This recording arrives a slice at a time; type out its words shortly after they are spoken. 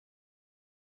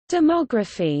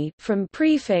Demography, from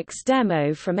prefix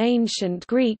demo from ancient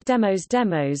Greek demos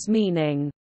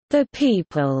meaning, the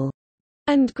people,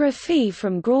 and graphy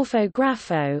from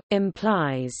grapho,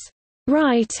 implies,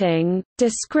 writing,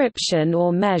 description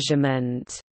or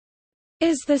measurement,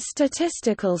 is the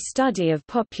statistical study of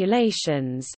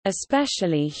populations,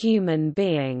 especially human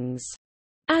beings.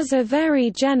 As a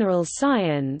very general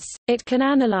science, it can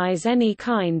analyze any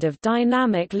kind of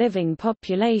dynamic living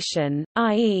population,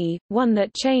 i.e., one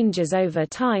that changes over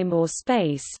time or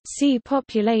space. See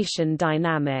population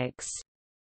dynamics.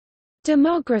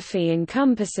 Demography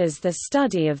encompasses the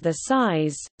study of the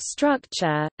size,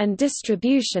 structure, and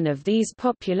distribution of these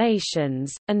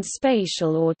populations, and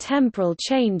spatial or temporal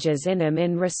changes in them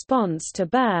in response to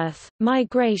birth,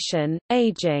 migration,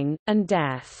 aging, and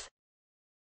death.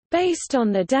 Based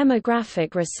on the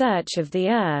demographic research of the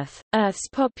Earth's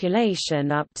population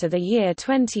up to the year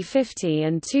 2050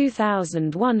 and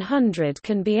 2100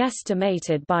 can be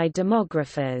estimated by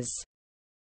demographers.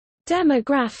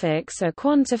 Demographics are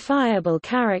quantifiable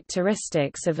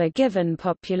characteristics of a given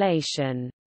population.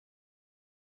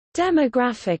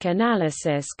 Demographic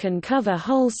analysis can cover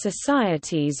whole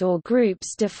societies or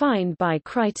groups defined by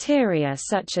criteria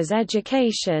such as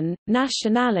education,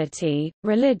 nationality,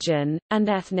 religion, and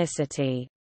ethnicity.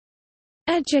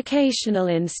 Educational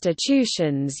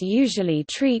institutions usually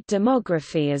treat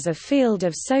demography as a field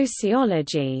of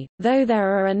sociology, though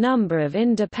there are a number of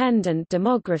independent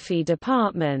demography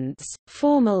departments.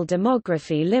 Formal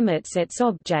demography limits its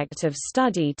object of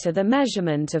study to the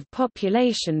measurement of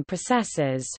population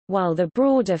processes, while the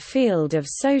broader field of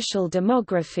social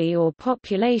demography or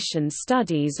population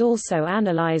studies also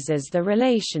analyzes the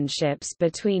relationships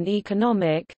between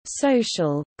economic,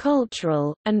 social,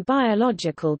 cultural, and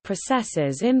biological processes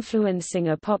influencing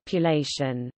a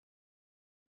population.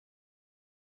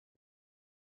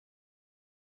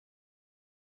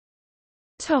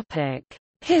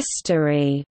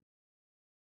 History.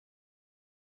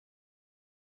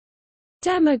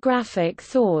 Demographic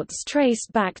thoughts trace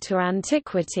back to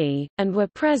antiquity, and were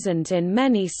present in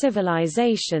many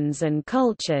civilizations and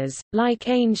cultures, like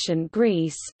ancient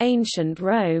Greece, ancient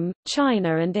Rome,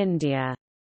 China and India.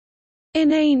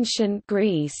 In ancient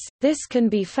Greece, this can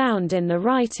be found in the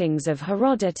writings of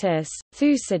Herodotus,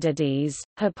 Thucydides,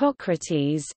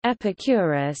 Hippocrates,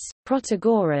 Epicurus,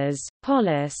 Protagoras,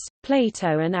 Polus,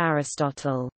 Plato and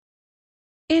Aristotle.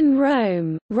 In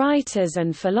Rome, writers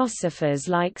and philosophers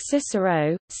like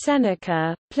Cicero,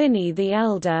 Seneca, Pliny the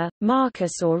Elder,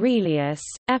 Marcus Aurelius,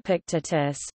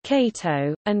 Epictetus,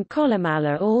 Cato, and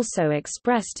Columella also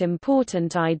expressed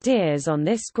important ideas on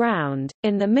this ground.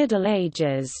 In the Middle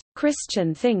Ages,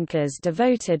 Christian thinkers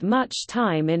devoted much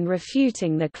time in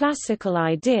refuting the classical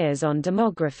ideas on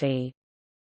demography.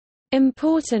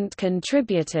 Important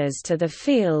contributors to the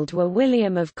field were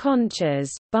William of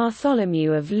Conches,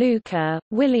 Bartholomew of Lucca,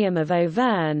 William of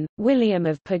Auvergne, William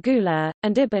of Pagula,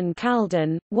 and Ibn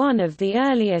Khaldun. One of the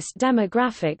earliest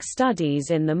demographic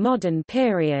studies in the modern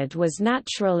period was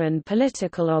natural and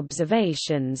political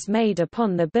observations made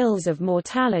upon the Bills of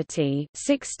Mortality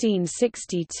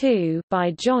 1662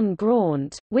 by John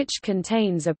Graunt, which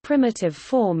contains a primitive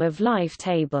form of life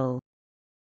table.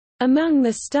 Among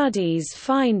the study's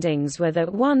findings were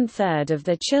that 1/3 of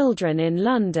the children in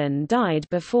London died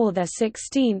before their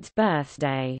 16th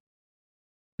birthday.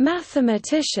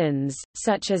 Mathematicians,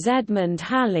 such as Edmund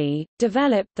Halley,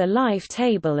 developed the life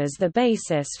table as the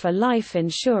basis for life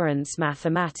insurance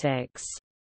mathematics.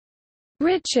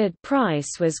 Richard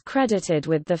Price was credited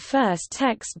with the first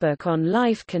textbook on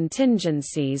life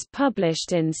contingencies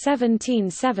published in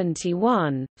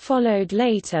 1771, followed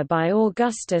later by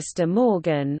Augustus de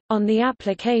Morgan, on the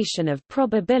application of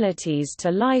probabilities to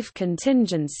life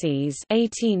contingencies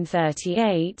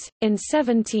 1838. In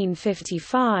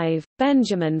 1755,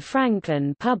 Benjamin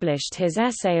Franklin published his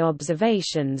essay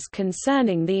Observations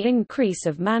Concerning the Increase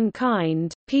of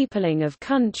Mankind, Peopling of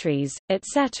Countries,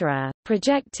 etc.,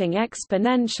 projecting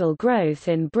exponential growth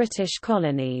in British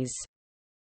colonies.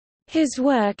 His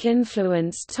work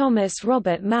influenced Thomas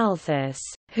Robert Malthus,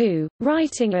 who,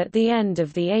 writing at the end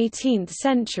of the 18th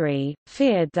century,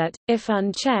 feared that, if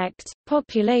unchecked,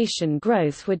 population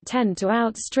growth would tend to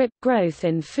outstrip growth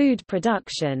in food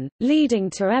production, leading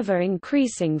to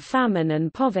ever-increasing famine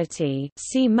and poverty.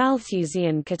 See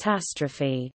Malthusian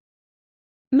catastrophe.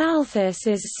 Malthus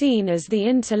is seen as the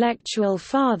intellectual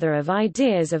father of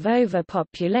ideas of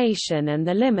overpopulation and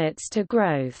the limits to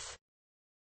growth.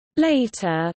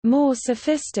 Later, more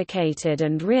sophisticated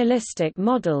and realistic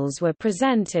models were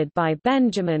presented by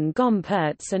Benjamin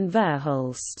Gompertz and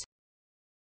Verhulst.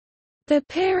 The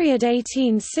period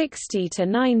 1860 to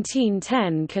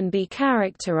 1910 can be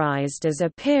characterized as a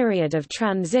period of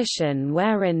transition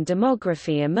wherein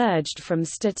demography emerged from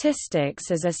statistics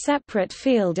as a separate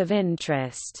field of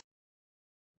interest.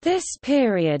 This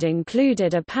period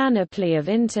included a panoply of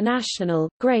international,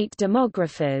 great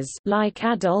demographers like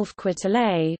Adolphe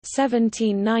Quetelet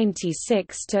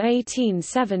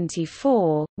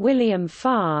 (1796–1874), William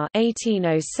Farr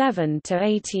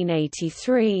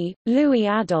 (1807–1883), Louis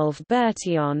Adolphe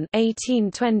Bertillon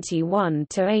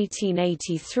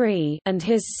 (1821–1883), and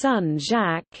his son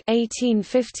Jacques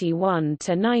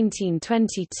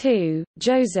 (1851–1922),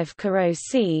 Joseph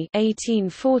Caraussy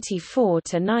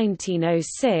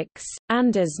 (1844–1906).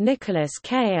 Anders Nicholas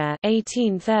Kaya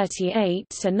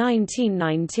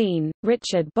 (1838–1919),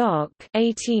 Richard Bock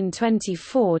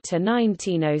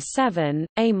 (1824–1907),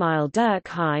 Emil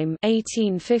Durkheim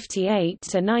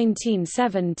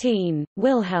 (1858–1917),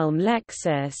 Wilhelm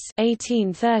Lexus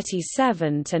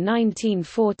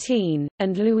 (1837–1914),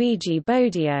 and Luigi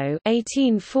Bodio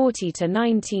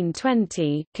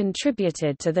 (1840–1920)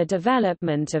 contributed to the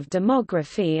development of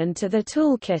demography and to the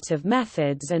toolkit of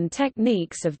methods and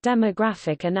techniques of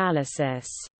demographic analysis.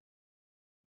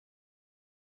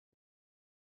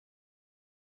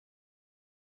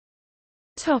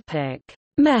 Topic: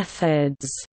 Methods.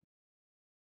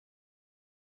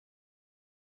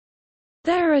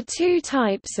 There are two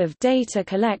types of data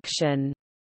collection: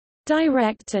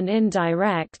 direct and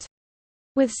indirect,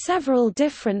 with several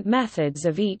different methods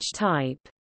of each type.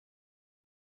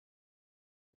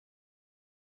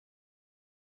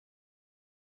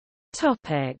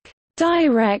 Topic: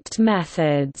 Direct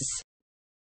methods.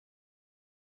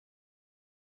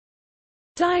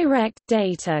 Direct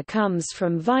data comes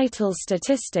from vital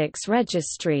statistics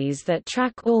registries that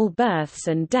track all births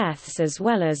and deaths as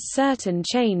well as certain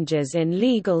changes in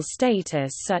legal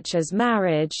status such as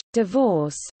marriage,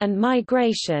 divorce, and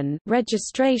migration,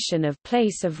 registration of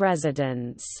place of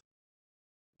residence.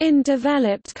 In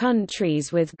developed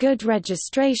countries with good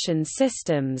registration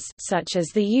systems such as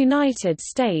the United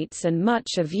States and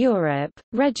much of Europe,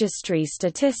 registry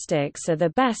statistics are the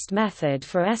best method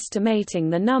for estimating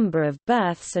the number of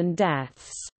births and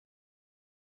deaths.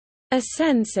 A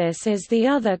census is the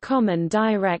other common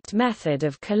direct method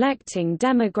of collecting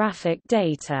demographic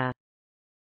data.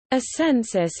 A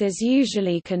census is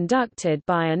usually conducted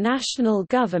by a national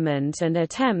government and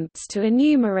attempts to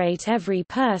enumerate every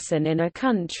person in a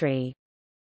country.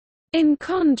 In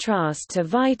contrast to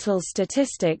vital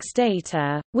statistics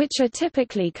data, which are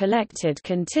typically collected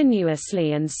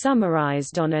continuously and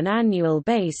summarized on an annual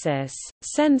basis,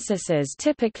 censuses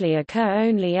typically occur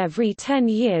only every 10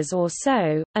 years or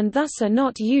so, and thus are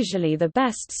not usually the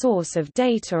best source of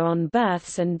data on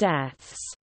births and deaths.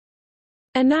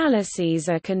 Analyses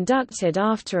are conducted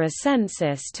after a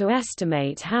census to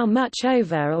estimate how much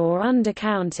over- or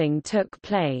undercounting took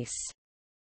place.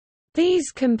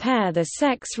 These compare the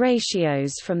sex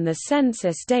ratios from the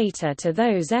census data to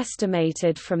those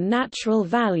estimated from natural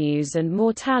values and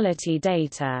mortality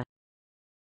data.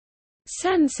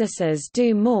 Censuses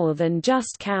do more than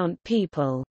just count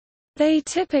people. They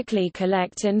typically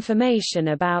collect information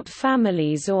about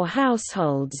families or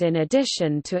households in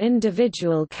addition to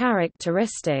individual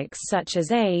characteristics such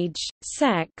as age,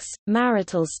 sex,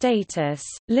 marital status,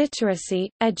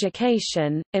 literacy,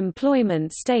 education,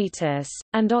 employment status,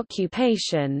 and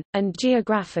occupation, and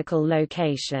geographical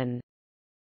location.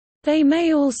 They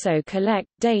may also collect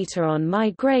data on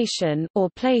migration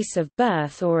or place of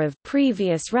birth or of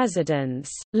previous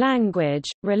residence, language,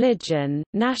 religion,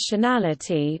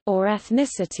 nationality or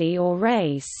ethnicity or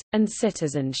race, and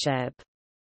citizenship.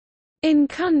 In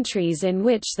countries in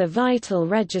which the vital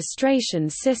registration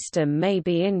system may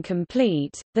be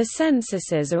incomplete, the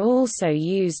censuses are also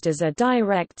used as a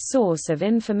direct source of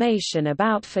information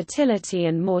about fertility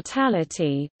and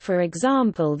mortality. For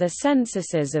example, the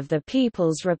censuses of the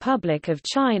People's Republic of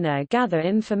China gather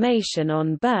information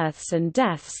on births and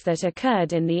deaths that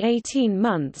occurred in the 18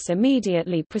 months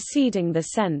immediately preceding the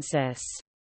census.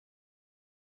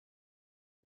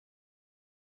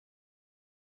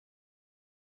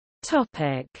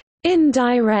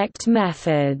 Indirect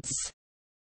methods.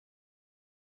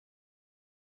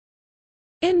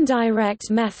 Indirect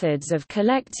methods of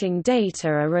collecting data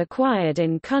are required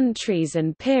in countries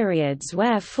and periods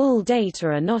where full data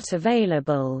are not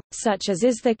available, such as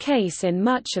is the case in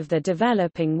much of the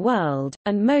developing world,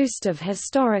 and most of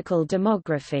historical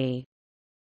demography.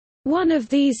 One of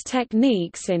these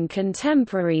techniques in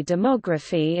contemporary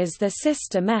demography is the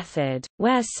sister method,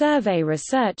 where survey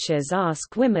researchers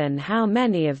ask women how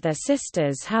many of their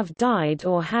sisters have died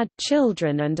or had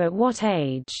children and at what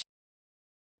age.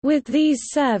 With these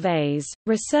surveys,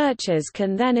 researchers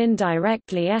can then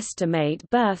indirectly estimate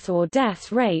birth or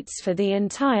death rates for the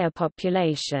entire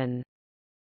population.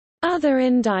 Other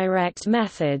indirect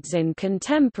methods in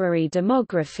contemporary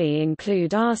demography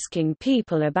include asking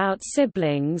people about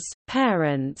siblings,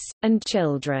 parents, and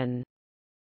children.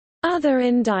 Other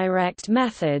indirect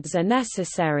methods are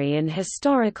necessary in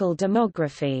historical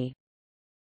demography.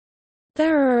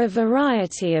 There are a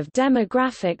variety of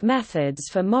demographic methods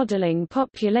for modeling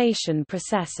population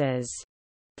processes.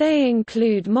 They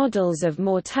include models of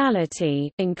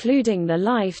mortality, including the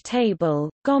life table,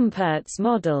 Gompertz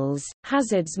models,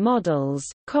 hazards models,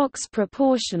 Cox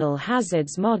proportional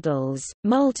hazards models,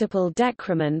 multiple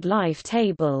decrement life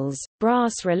tables,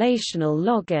 Brass relational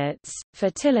logarithm,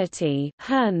 fertility,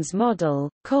 Hearn's model,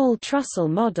 Cole-Trussell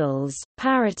models,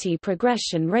 parity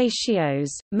progression ratios,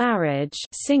 marriage,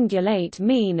 singulate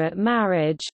mean at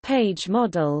marriage, Page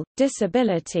model,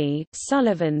 disability,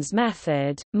 Sullivan's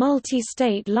method,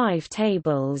 multi-state life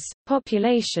tables,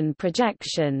 population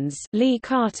projections,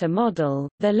 Lee-Carter model,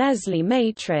 the Leslie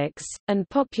matrix, and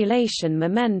population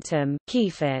momentum,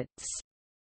 Keyfitz.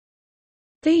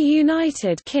 The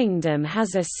United Kingdom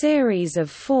has a series of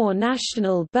 4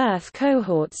 national birth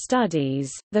cohort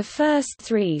studies, the first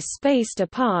 3 spaced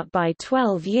apart by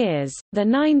 12 years, the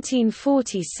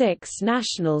 1946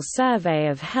 National Survey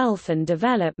of Health and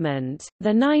Development, the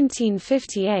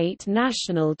 1958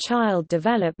 National Child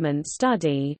Development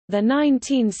Study, the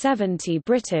 1970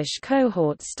 British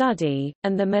Cohort Study,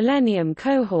 and the Millennium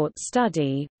Cohort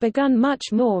Study, begun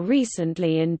much more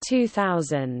recently in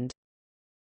 2000.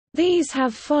 These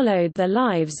have followed the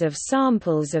lives of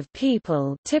samples of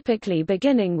people, typically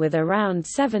beginning with around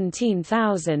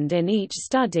 17,000 in each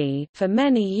study, for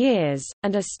many years,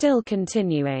 and are still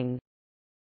continuing.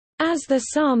 As the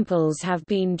samples have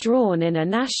been drawn in a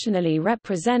nationally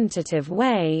representative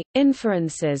way,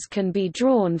 inferences can be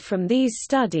drawn from these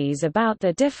studies about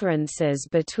the differences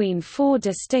between 4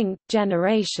 distinct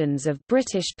generations of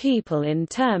British people in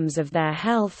terms of their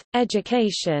health,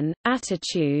 education,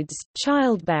 attitudes,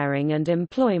 childbearing and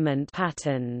employment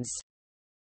patterns.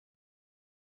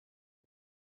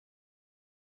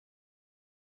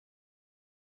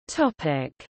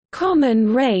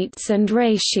 Common rates and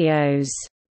ratios.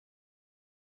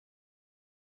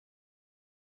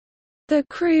 The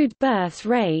crude birth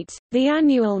rate, the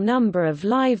annual number of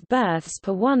live births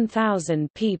per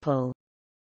 1,000 people.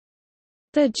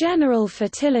 The general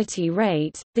fertility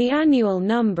rate, the annual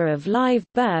number of live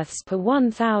births per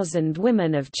 1,000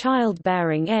 women of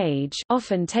childbearing age,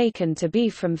 often taken to be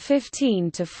from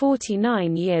 15 to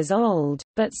 49 years old,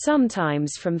 but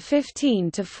sometimes from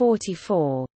 15 to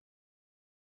 44.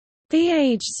 The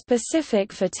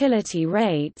age-specific fertility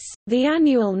rates, the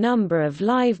annual number of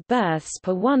live births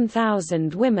per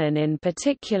 1,000 women in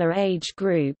particular age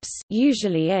groups,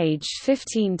 usually aged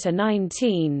 15 to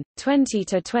 19, 20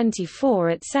 to 24,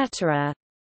 etc.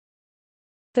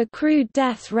 The crude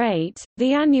death rate,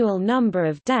 the annual number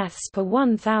of deaths per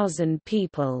 1,000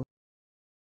 people.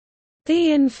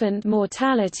 The infant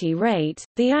mortality rate,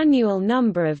 the annual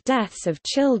number of deaths of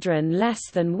children less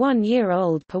than 1 year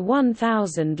old per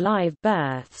 1,000 live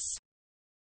births.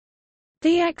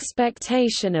 The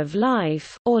expectation of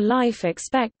life, or life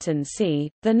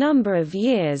expectancy, the number of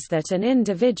years that an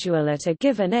individual at a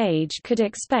given age could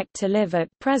expect to live at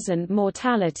present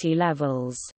mortality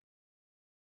levels.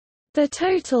 The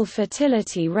total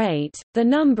fertility rate, the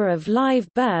number of live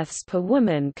births per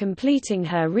woman completing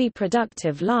her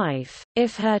reproductive life,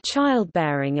 if her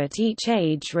childbearing at each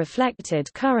age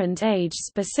reflected current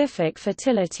age-specific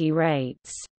fertility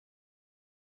rates.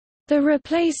 The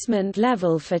replacement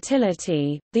level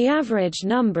fertility, the average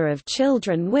number of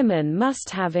children women must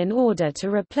have in order to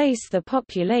replace the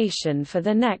population for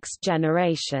the next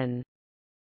generation.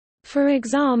 For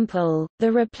example,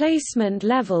 the replacement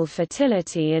level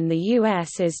fertility in the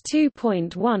US is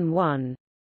 2.11.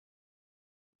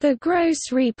 The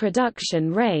gross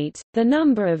reproduction rate, the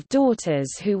number of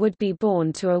daughters who would be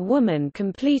born to a woman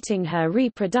completing her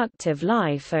reproductive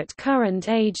life at current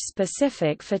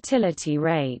age-specific fertility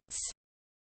rates.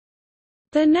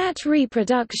 The net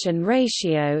reproduction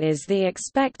ratio is the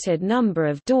expected number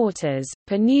of daughters,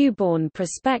 per newborn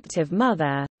prospective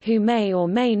mother, who may or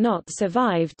may not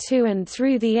survive to and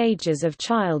through the ages of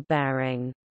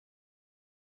childbearing.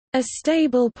 A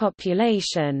stable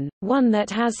population, one that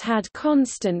has had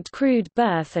constant crude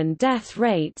birth and death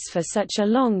rates for such a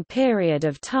long period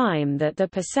of time that the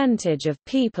percentage of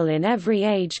people in every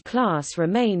age class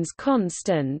remains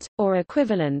constant, or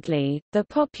equivalently, the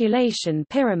population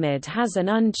pyramid has an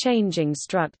unchanging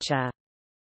structure.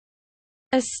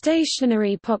 A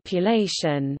stationary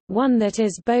population, one that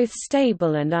is both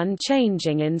stable and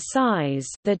unchanging in size.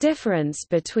 The difference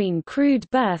between crude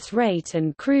birth rate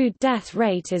and crude death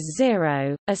rate is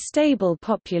zero. A stable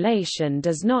population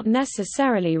does not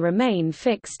necessarily remain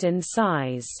fixed in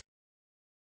size.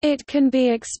 It can be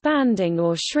expanding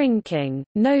or shrinking.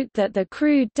 Note that the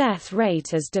crude death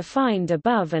rate as defined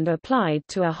above and applied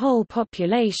to a whole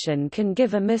population can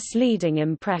give a misleading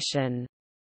impression.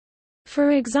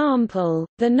 For example,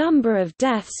 the number of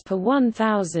deaths per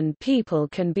 1,000 people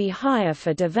can be higher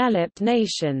for developed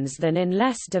nations than in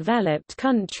less developed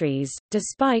countries,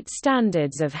 despite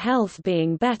standards of health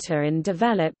being better in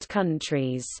developed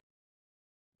countries.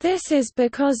 This is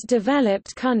because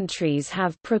developed countries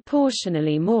have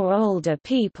proportionally more older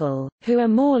people, who are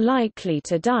more likely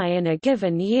to die in a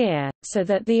given year, so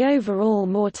that the overall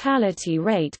mortality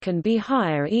rate can be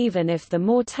higher even if the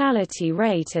mortality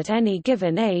rate at any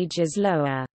given age is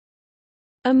lower.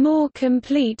 A more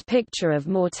complete picture of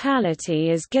mortality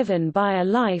is given by a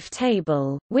life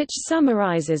table, which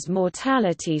summarizes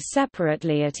mortality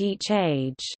separately at each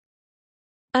age.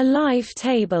 A life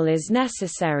table is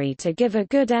necessary to give a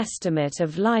good estimate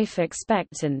of life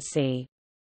expectancy.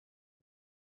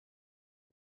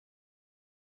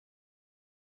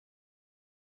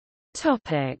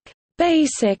 Topic: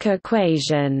 Basic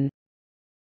equation.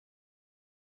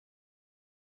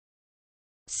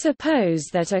 Suppose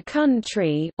that a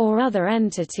country or other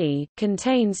entity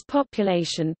contains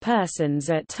population persons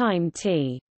at time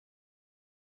t.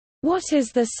 What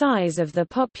is the size of the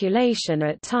population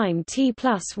at time t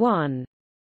plus 1?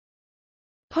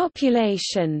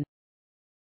 Population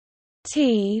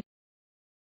t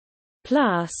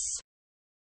plus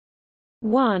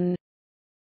 1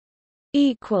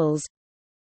 equals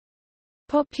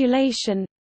population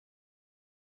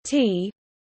t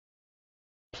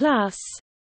plus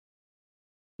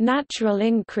natural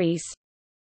increase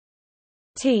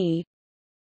t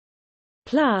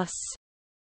plus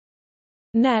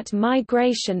net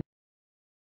migration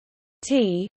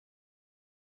t.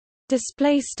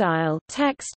 Display style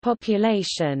text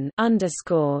population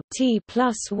underscore t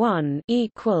plus 1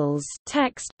 equals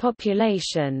text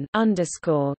population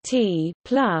underscore t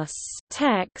plus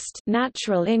text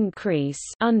natural increase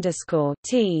underscore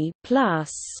t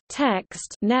plus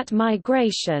text net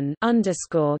migration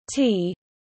underscore t.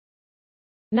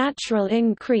 Natural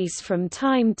increase from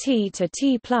time t to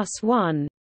t plus 1.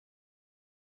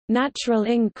 Natural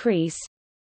increase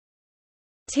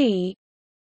t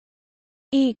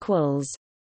equals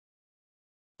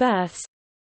births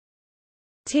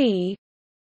t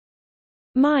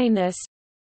minus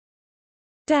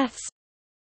deaths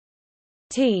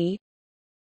t.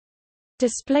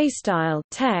 Display style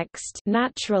text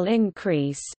natural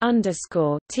increase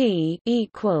underscore t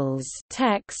equals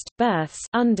text births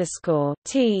underscore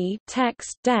t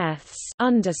text deaths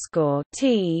underscore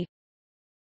t.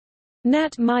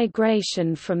 Net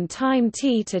migration from time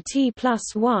t to t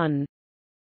plus 1.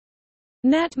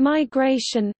 Net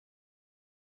migration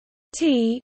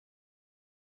t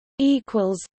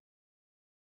equals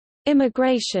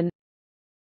immigration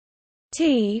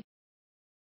t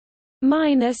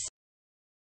minus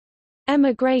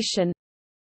emigration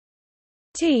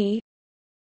t.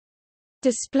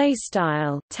 Display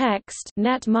style text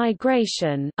net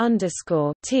migration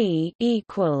underscore t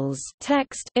equals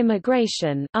text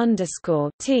immigration underscore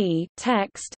t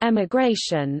text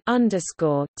emigration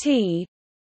underscore t.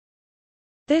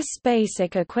 This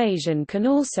basic equation can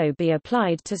also be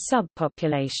applied to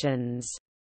subpopulations.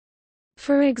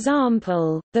 For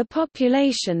example, the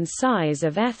population size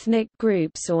of ethnic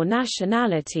groups or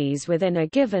nationalities within a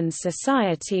given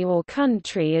society or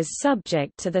country is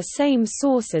subject to the same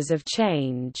sources of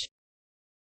change.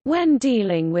 When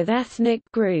dealing with ethnic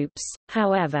groups,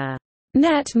 however,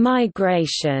 net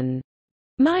migration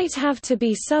might have to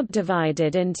be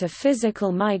subdivided into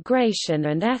physical migration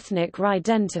and ethnic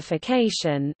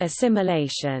identification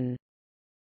assimilation.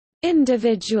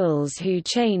 Individuals who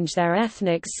change their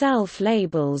ethnic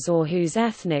self-labels or whose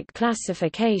ethnic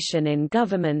classification in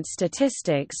government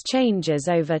statistics changes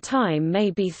over time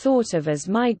may be thought of as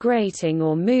migrating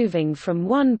or moving from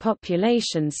one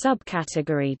population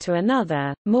subcategory to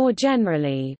another. More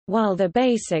generally, while the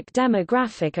basic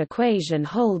demographic equation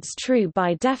holds true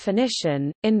by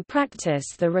definition, in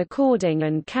practice the recording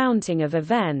and counting of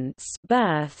events,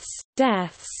 births,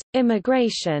 deaths,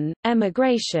 immigration,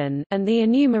 emigration, and the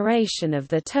enumeration of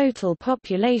the total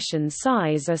population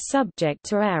size are subject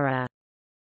to error.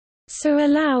 So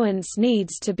allowance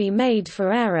needs to be made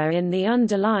for error in the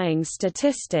underlying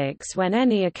statistics when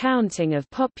any accounting of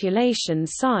population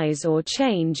size or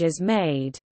change is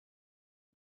made.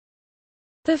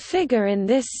 The figure in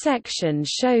this section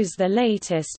shows the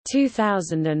latest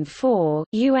 2004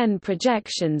 UN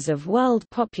projections of world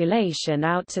population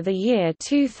out to the year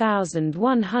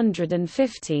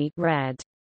 2150 red.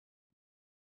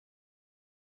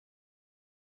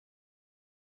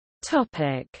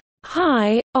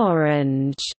 High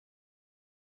orange.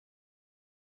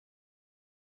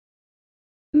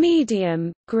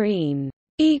 Medium green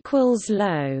equals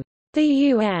low. The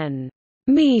UN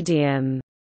medium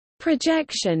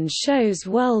projection shows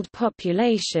world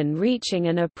population reaching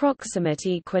an approximate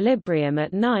equilibrium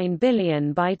at 9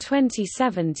 billion by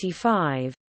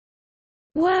 2075.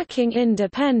 Working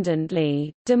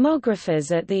independently,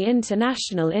 demographers at the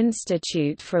International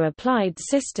Institute for Applied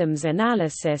Systems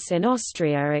Analysis in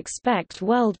Austria expect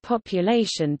world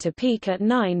population to peak at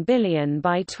 9 billion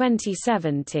by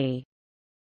 2070.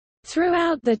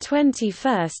 Throughout the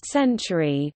 21st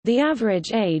century, the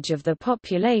average age of the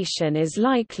population is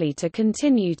likely to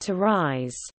continue to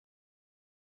rise.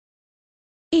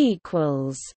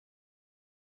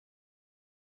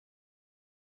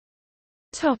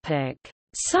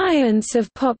 Science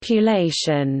of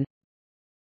population.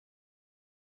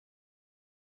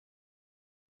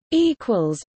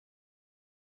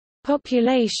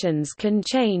 Populations can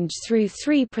change through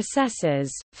three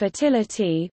processes: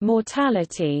 fertility,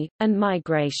 mortality, and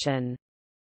migration.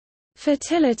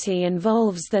 Fertility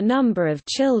involves the number of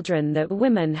children that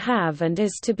women have and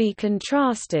is to be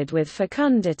contrasted with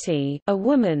fecundity, a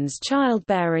woman's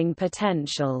childbearing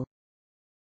potential.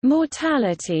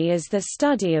 Mortality is the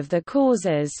study of the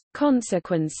causes,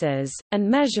 consequences, and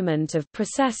measurement of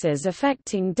processes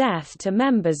affecting death to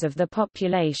members of the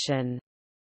population.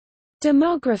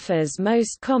 Demographers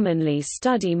most commonly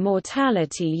study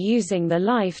mortality using the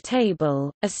life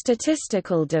table, a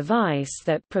statistical device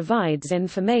that provides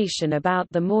information about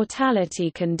the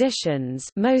mortality conditions,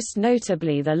 most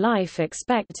notably the life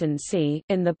expectancy,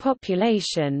 in the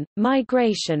population.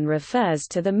 Migration refers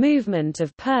to the movement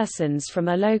of persons from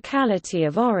a locality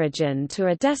of origin to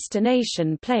a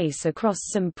destination place across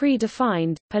some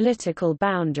predefined, political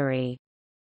boundary.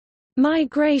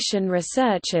 Migration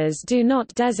researchers do not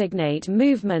designate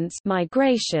movements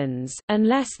migrations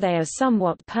unless they are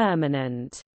somewhat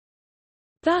permanent.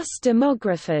 Thus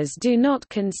demographers do not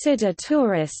consider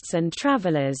tourists and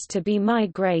travelers to be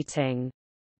migrating.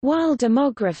 While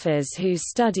demographers who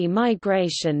study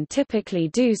migration typically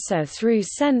do so through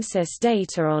census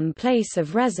data on place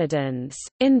of residence,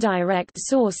 indirect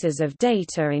sources of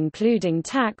data including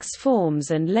tax forms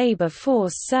and labor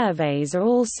force surveys are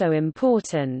also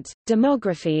important.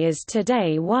 Demography is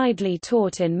today widely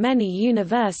taught in many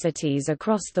universities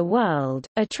across the world,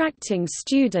 attracting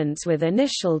students with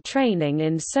initial training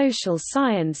in social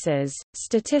sciences,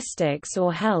 statistics,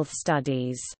 or health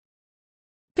studies.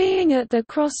 Being at the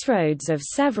crossroads of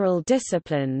several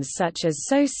disciplines such as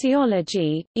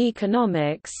sociology,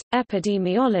 economics,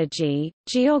 epidemiology,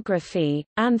 geography,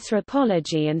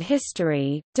 anthropology and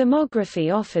history,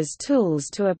 demography offers tools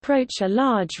to approach a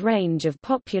large range of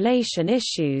population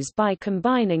issues by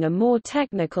combining a more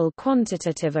technical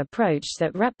quantitative approach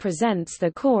that represents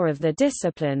the core of the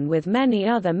discipline with many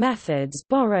other methods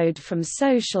borrowed from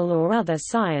social or other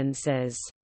sciences.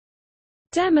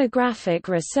 Demographic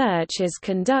research is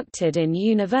conducted in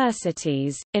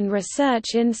universities, in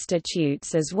research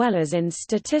institutes as well as in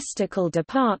statistical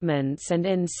departments and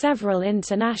in several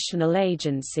international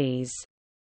agencies.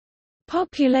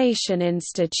 Population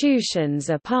institutions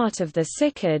are part of the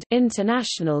SICAD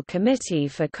International Committee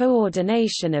for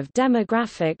Coordination of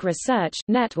Demographic Research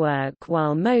network,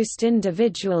 while most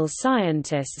individual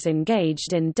scientists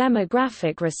engaged in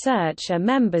demographic research are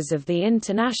members of the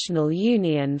International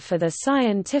Union for the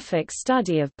Scientific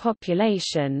Study of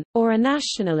Population, or a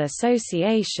national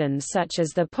association such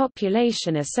as the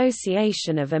Population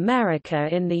Association of America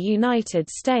in the United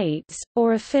States,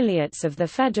 or affiliates of the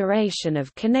Federation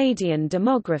of Canadian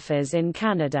Demographers in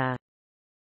Canada.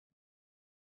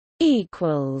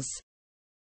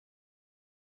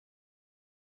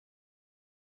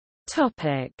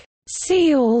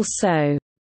 See also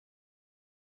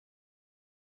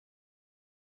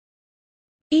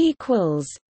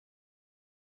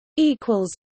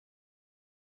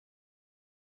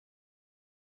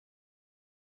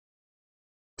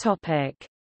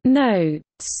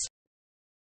Notes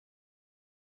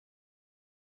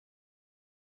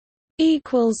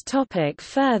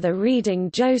Further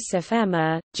reading Joseph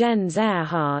Emmer, Jens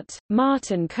Ehrhardt,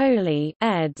 Martin Coley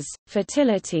eds.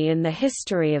 Fertility in the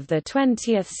History of the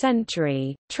 20th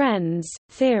Century, Trends,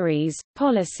 Theories,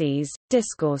 Policies,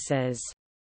 Discourses.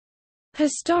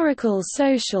 Historical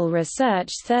Social Research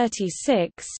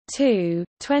 36 2,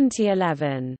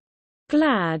 2011.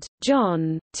 Glad,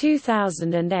 John,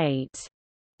 2008.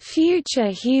 Future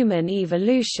Human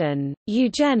Evolution,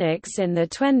 Eugenics in the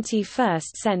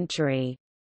 21st Century.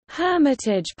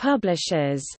 Hermitage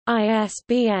Publishers,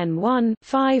 ISBN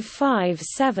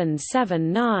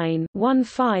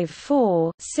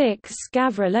 1-55779-154-6.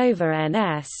 Gavrilova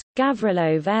N.S.,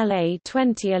 Gavrilov L.A.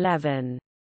 2011.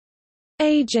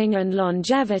 Aging and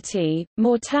Longevity,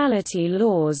 Mortality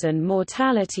Laws and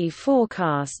Mortality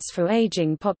Forecasts for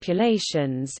Aging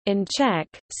Populations in Czech,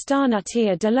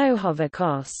 Starnutia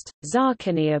Dlouhověkost,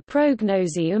 Zákony a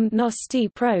prognozy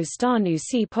umtnosti pro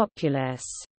stárnoucí populace.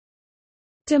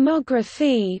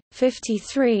 Demography,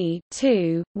 53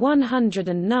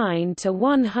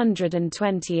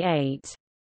 109–128.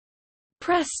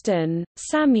 Preston,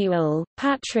 Samuel,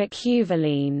 Patrick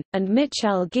Huveline, and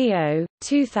Michel Guillot,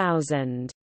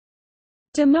 2000.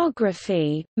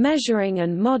 Demography, Measuring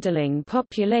and Modeling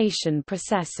Population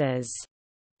Processes.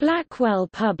 Blackwell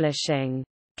Publishing.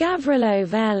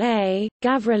 Gavrilov L.A.,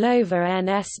 Gavrilova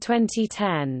N.S.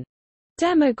 2010.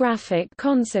 Demographic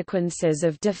Consequences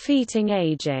of Defeating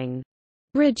Aging.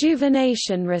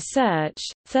 Rejuvenation Research,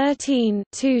 13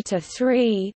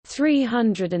 2–3,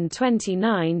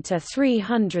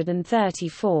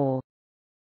 329–334.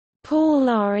 Paul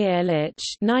R. Ehrlich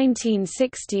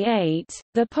 1968,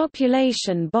 The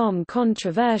Population Bomb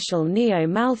Controversial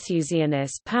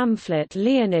Neo-Malthusianist pamphlet.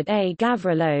 Leonid A.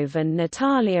 Gavrilov and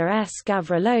Natalia S.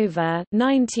 Gavrilova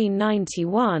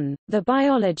 1991, The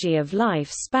Biology of Life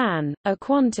Span, A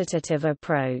Quantitative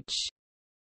Approach.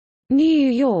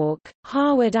 New York,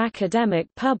 Harvard Academic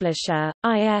Publisher,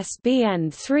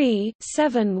 ISBN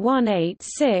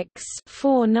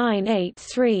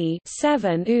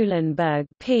 3-7186-4983-7. Uhlenberg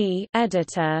P.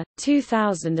 Editor,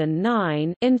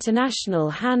 2009. International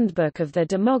Handbook of the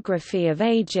Demography of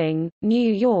Aging,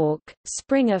 New York,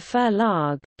 Springer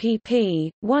Verlag, pp.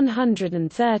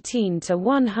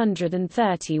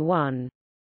 113–131.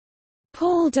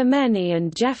 Paul Domeny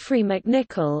and Jeffrey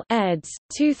McNichol eds.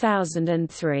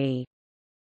 2003.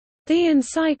 The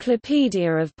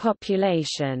Encyclopedia of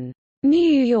Population.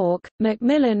 New York,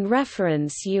 Macmillan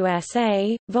Reference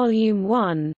USA, Volume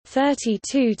 1,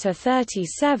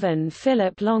 32–37.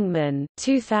 Philip Longman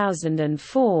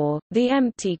 2004, The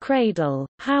Empty Cradle,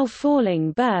 How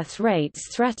Falling Birth Rates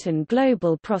Threaten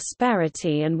Global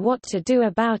Prosperity and What to Do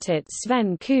About It.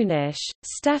 Sven Kunisch,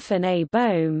 Stefan A.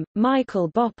 Bohm,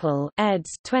 Michael Boppel eds.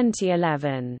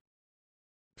 2011.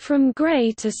 From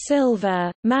Gray to Silver,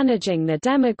 Managing the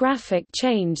Demographic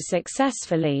Change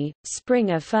Successfully,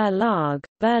 Springer Verlag,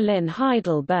 Berlin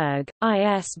Heidelberg,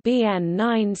 ISBN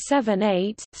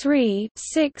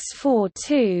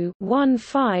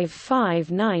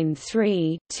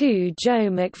 978-3-642-15593-2. Joe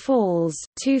McFalls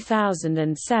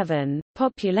 2007,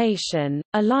 Population,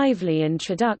 A Lively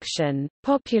Introduction,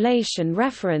 Population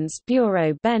Reference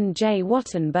Bureau. Ben J.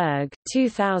 Wattenberg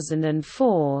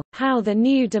 2004, How the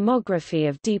New Demography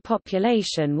of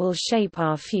Depopulation Will Shape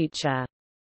Our Future.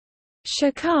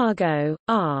 Chicago,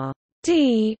 R.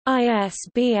 D.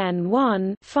 ISBN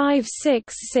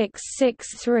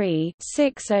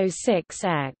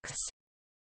 1-56663-606-X.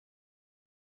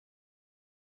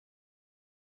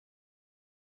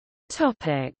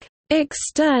 Topic: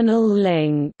 External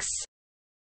links.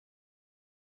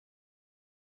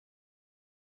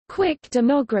 Quick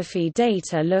demography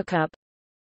data lookup.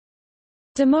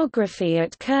 Demography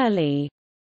at Curlie.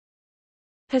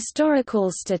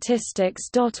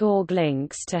 Historicalstatistics.org.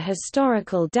 Links to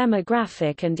historical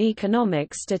demographic and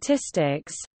economic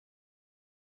statistics.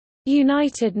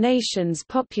 United Nations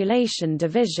Population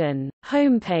Division,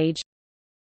 homepage.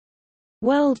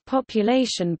 World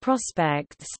Population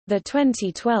Prospects, the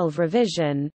 2012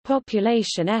 revision,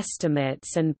 population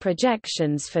estimates and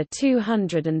projections for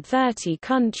 230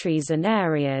 countries and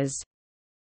areas.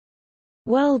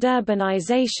 World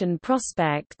Urbanization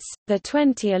Prospects, the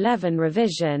 2011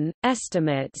 revision,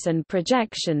 estimates and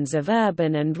projections of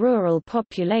urban and rural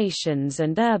populations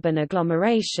and urban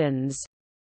agglomerations.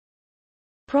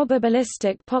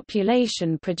 Probabilistic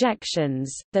Population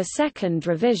Projections, the second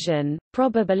revision,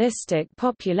 Probabilistic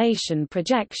Population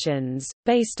Projections,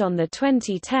 based on the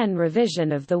 2010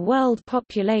 revision of the World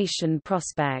Population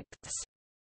Prospects.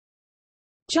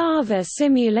 Java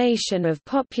Simulation of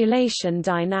Population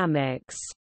Dynamics.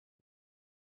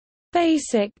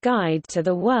 Basic Guide to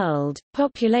the World,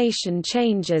 Population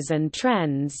Changes and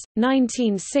Trends,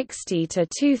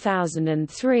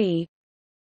 1960–2003.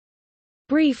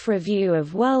 Brief review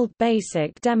of World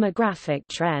Basic Demographic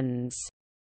Trends.